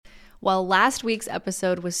Well, last week's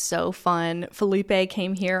episode was so fun. Felipe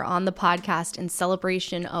came here on the podcast in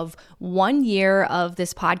celebration of 1 year of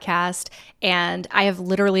this podcast, and I have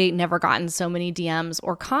literally never gotten so many DMs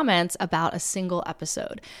or comments about a single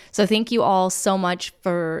episode. So thank you all so much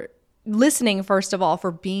for listening, first of all, for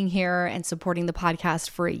being here and supporting the podcast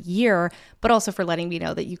for a year, but also for letting me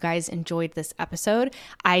know that you guys enjoyed this episode.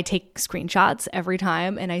 I take screenshots every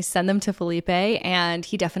time and I send them to Felipe, and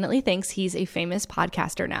he definitely thinks he's a famous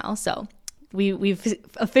podcaster now. So we've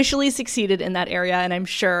officially succeeded in that area, and I'm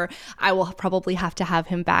sure I will probably have to have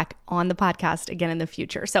him back on the podcast again in the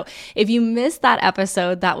future. So if you missed that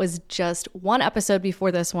episode, that was just one episode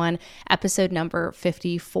before this one, episode number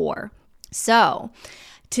 54. So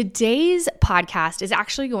today's podcast is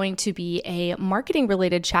actually going to be a marketing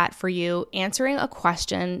related chat for you, answering a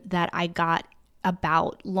question that I got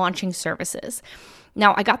about launching services.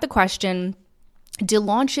 Now, I got the question, do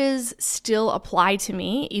launches still apply to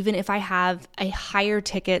me even if I have a higher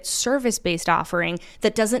ticket service-based offering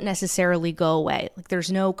that doesn't necessarily go away? Like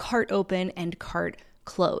there's no cart open and cart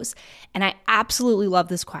close. And I absolutely love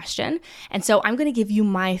this question. And so I'm going to give you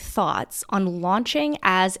my thoughts on launching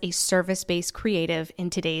as a service-based creative in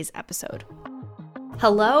today's episode.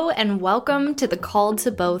 Hello and welcome to the Called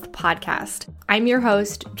to Both podcast. I'm your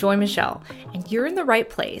host, Joy Michelle, and you're in the right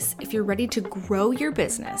place if you're ready to grow your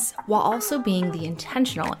business while also being the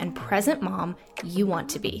intentional and present mom you want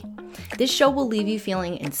to be. This show will leave you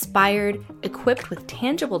feeling inspired, equipped with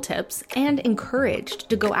tangible tips, and encouraged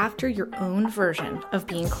to go after your own version of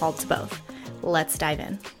being called to both. Let's dive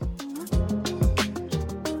in.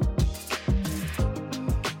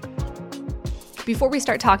 Before we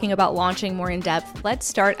start talking about launching more in depth, let's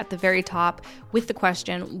start at the very top with the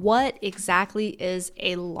question, what exactly is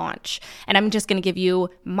a launch? And I'm just going to give you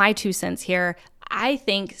my 2 cents here. I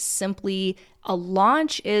think simply a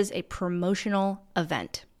launch is a promotional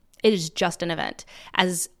event. It is just an event,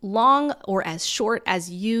 as long or as short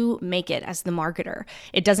as you make it as the marketer.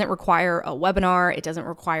 It doesn't require a webinar. It doesn't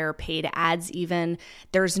require paid ads even.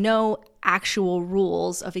 There's no actual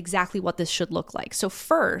rules of exactly what this should look like. So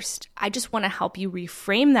first, I just want to help you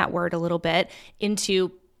reframe that word a little bit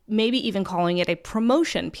into maybe even calling it a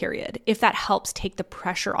promotion period, if that helps take the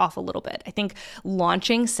pressure off a little bit. I think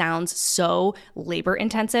launching sounds so labor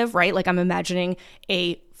intensive, right? Like I'm imagining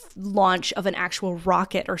a launch of an actual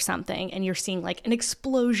rocket or something, and you're seeing like an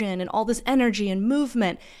explosion and all this energy and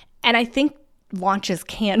movement. And I think launches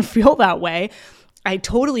can feel that way. I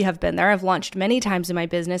totally have been there. I've launched many times in my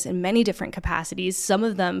business in many different capacities, some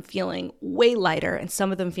of them feeling way lighter and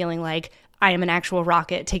some of them feeling like I am an actual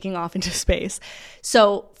rocket taking off into space.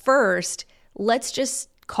 So first, let's just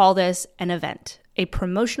call this an event, a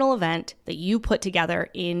promotional event that you put together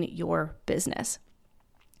in your business.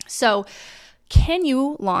 So can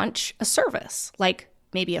you launch a service like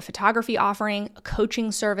maybe a photography offering, a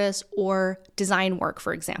coaching service, or design work,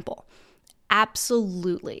 for example?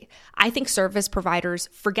 Absolutely. I think service providers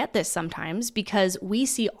forget this sometimes because we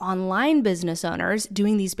see online business owners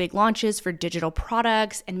doing these big launches for digital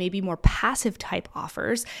products and maybe more passive type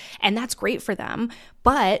offers, and that's great for them.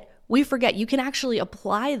 But we forget you can actually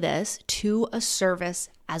apply this to a service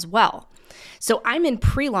as well. So I'm in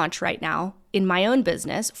pre-launch right now in my own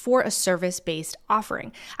business for a service-based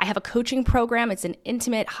offering. I have a coaching program. It's an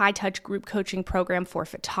intimate, high-touch group coaching program for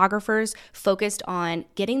photographers focused on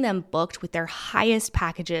getting them booked with their highest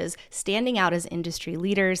packages, standing out as industry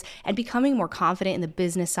leaders, and becoming more confident in the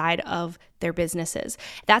business side of their businesses.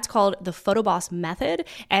 That's called the PhotoBoss Method,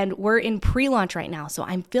 and we're in pre-launch right now. So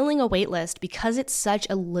I'm filling a wait list because it's such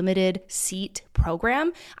a limited seat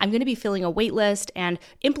program. I'm going to be filling a wait list and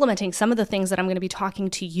implementing some of the things that I'm going to be talking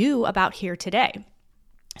to you about here today.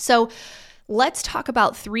 So let's talk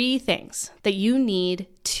about 3 things that you need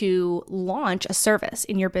to launch a service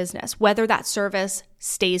in your business, whether that service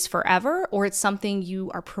stays forever or it's something you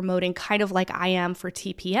are promoting kind of like I am for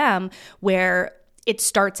TPM, where it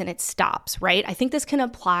starts and it stops, right? I think this can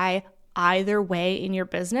apply either way in your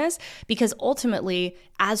business because ultimately,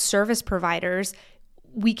 as service providers,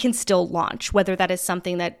 we can still launch, whether that is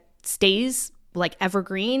something that stays like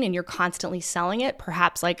evergreen and you're constantly selling it,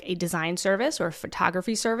 perhaps like a design service or a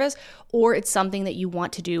photography service, or it's something that you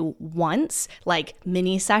want to do once, like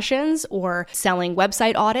mini sessions or selling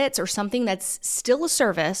website audits or something that's still a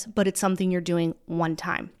service, but it's something you're doing one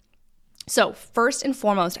time. So first and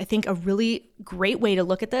foremost, I think a really great way to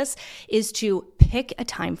look at this is to pick a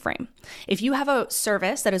time frame. If you have a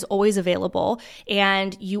service that is always available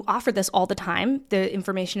and you offer this all the time, the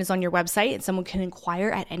information is on your website and someone can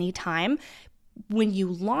inquire at any time, when you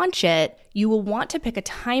launch it, you will want to pick a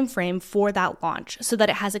time frame for that launch so that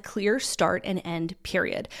it has a clear start and end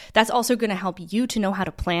period. That's also going to help you to know how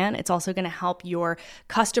to plan. It's also going to help your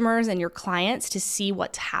customers and your clients to see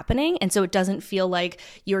what's happening. And so it doesn't feel like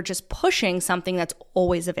you're just pushing something that's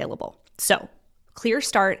always available. So clear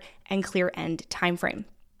start and clear end time frame.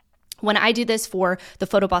 When I do this for the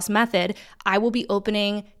PhotoBoss method, I will be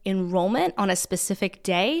opening enrollment on a specific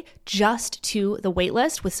day just to the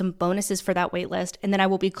waitlist with some bonuses for that waitlist. And then I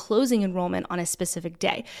will be closing enrollment on a specific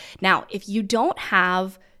day. Now, if you don't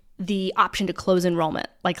have the option to close enrollment,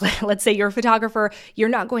 like let's say you're a photographer, you're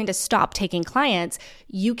not going to stop taking clients,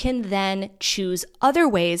 you can then choose other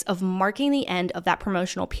ways of marking the end of that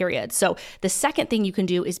promotional period. So the second thing you can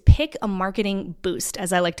do is pick a marketing boost,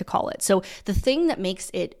 as I like to call it. So the thing that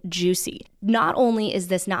makes it juicy. Not only is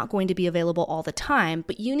this not going to be available all the time,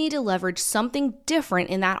 but you need to leverage something different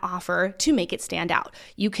in that offer to make it stand out.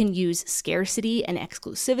 You can use scarcity and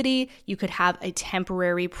exclusivity. You could have a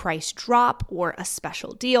temporary price drop or a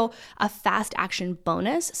special deal. A fast action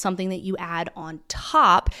bonus, something that you add on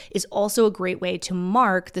top, is also a great way to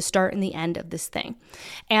mark the start and the end of this thing.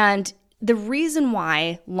 And the reason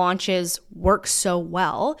why launches work so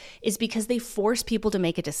well is because they force people to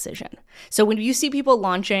make a decision. So when you see people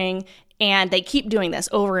launching and they keep doing this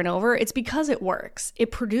over and over, it's because it works.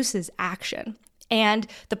 It produces action. And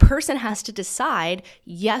the person has to decide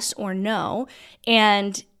yes or no,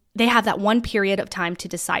 and they have that one period of time to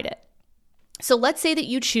decide it. So let's say that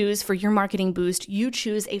you choose for your marketing boost, you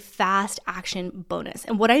choose a fast action bonus.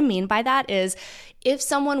 And what I mean by that is if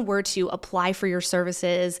someone were to apply for your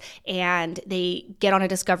services and they get on a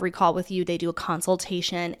discovery call with you, they do a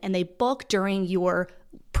consultation and they book during your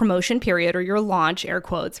promotion period or your launch, air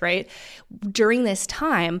quotes, right? During this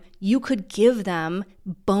time, you could give them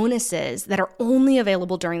bonuses that are only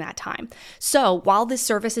available during that time. So while this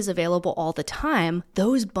service is available all the time,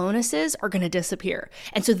 those bonuses are going to disappear.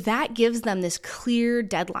 And so that gives them this clear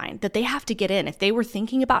deadline that they have to get in. If they were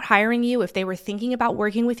thinking about hiring you, if they were thinking about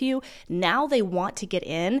working with you, now they want to get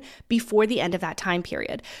in before the end of that time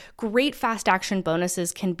period. Great fast action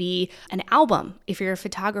bonuses can be an album if you're a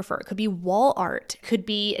photographer. It could be wall art. It could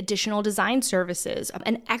be additional design services,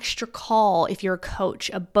 an extra call if you're a coach,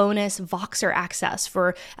 a bonus Voxer access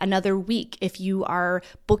for another week if you are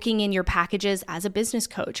booking in your packages as a business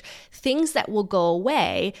coach. Things that will go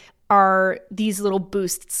away are these little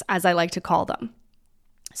boosts, as I like to call them.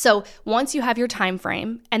 So once you have your time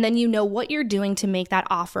frame and then you know what you're doing to make that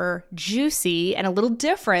offer juicy and a little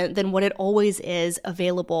different than what it always is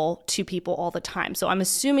available to people all the time. So I'm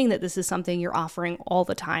assuming that this is something you're offering all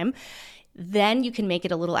the time. Then you can make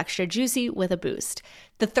it a little extra juicy with a boost.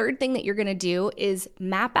 The third thing that you're going to do is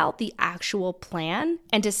map out the actual plan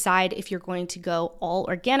and decide if you're going to go all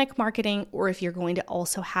organic marketing or if you're going to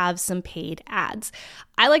also have some paid ads.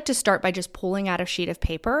 I like to start by just pulling out a sheet of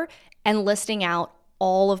paper and listing out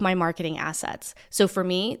all of my marketing assets. So for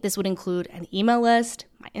me, this would include an email list,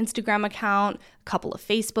 my Instagram account, a couple of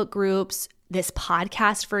Facebook groups, this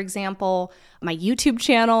podcast, for example, my YouTube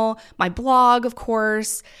channel, my blog, of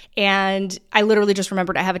course, and I literally just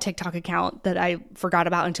remembered I have a TikTok account that I forgot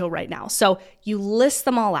about until right now. So you list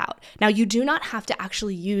them all out. Now, you do not have to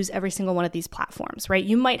actually use every single one of these platforms, right?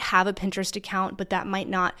 You might have a Pinterest account, but that might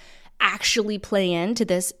not actually play into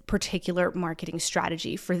this particular marketing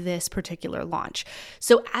strategy for this particular launch.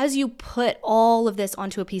 So as you put all of this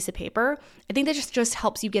onto a piece of paper, I think that just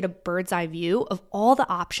helps you get a bird's eye view of all the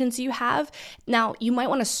options you have. Now, you might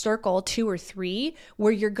want to circle 2 or 3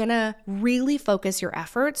 where you're going to really focus your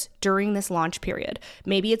efforts during this launch period.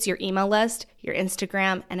 Maybe it's your email list, your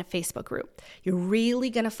Instagram, and a Facebook group. You're really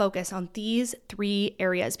going to focus on these 3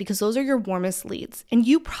 areas because those are your warmest leads. And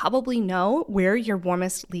you probably know where your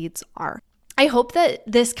warmest leads are. I hope that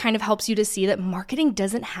this kind of helps you to see that marketing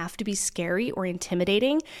doesn't have to be scary or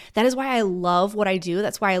intimidating. That is why I love what I do.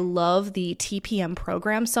 That's why I love the TPM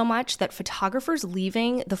program so much, that photographers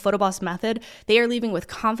leaving the PhotoBoss method, they are leaving with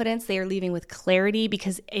confidence, they are leaving with clarity,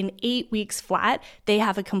 because in 8 weeks flat, they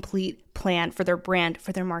have a complete plan for their brand,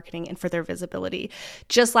 for their marketing, and for their visibility.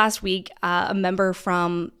 Just last week, a member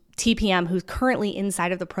from TPM, who's currently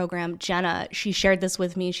inside of the program, Jenna, she shared this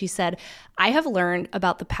with me. She said, I have learned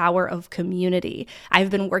about the power of community. I've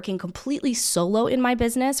been working completely solo in my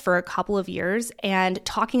business for a couple of years and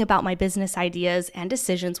talking about my business ideas and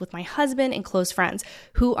decisions with my husband and close friends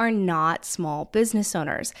who are not small business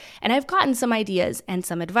owners. And I've gotten some ideas and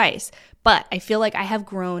some advice, but I feel like I have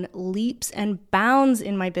grown leaps and bounds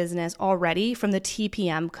in my business already from the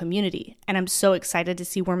TPM community. And I'm so excited to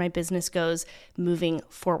see where my business goes moving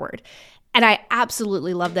forward. And I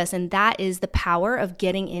absolutely love this. And that is the power of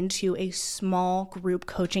getting into a small group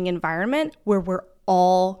coaching environment where we're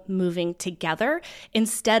all moving together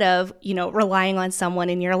instead of, relying on someone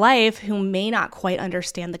in your life who may not quite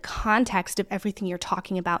understand the context of everything you're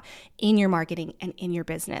talking about in your marketing and in your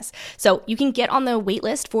business. So you can get on the wait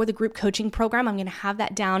list for the group coaching program. I'm going to have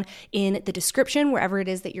that down in the description, wherever it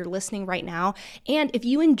is that you're listening right now. And if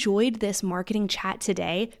you enjoyed this marketing chat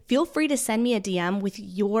today, feel free to send me a DM with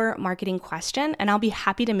your marketing question, and I'll be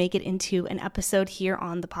happy to make it into an episode here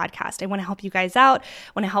on the podcast. I want to help you guys out.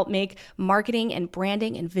 I want to help make marketing and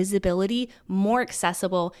branding and visibility more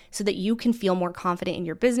accessible so that you can feel more confident in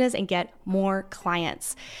your business and get more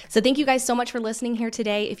clients. So thank you guys so much for listening here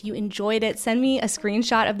today. If you enjoyed it, send me a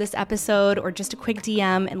screenshot of this episode or just a quick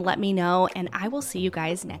DM and let me know, and I will see you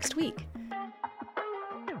guys next week.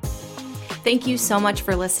 Thank you so much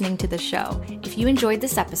for listening to the show. If you enjoyed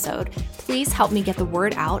this episode, please help me get the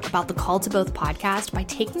word out about the Call to Both podcast by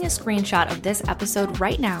taking a screenshot of this episode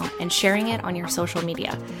right now and sharing it on your social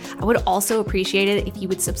media. I would also appreciate it if you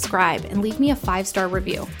would subscribe and leave me a 5-star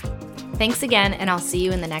review. Thanks again, and I'll see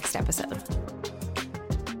you in the next episode.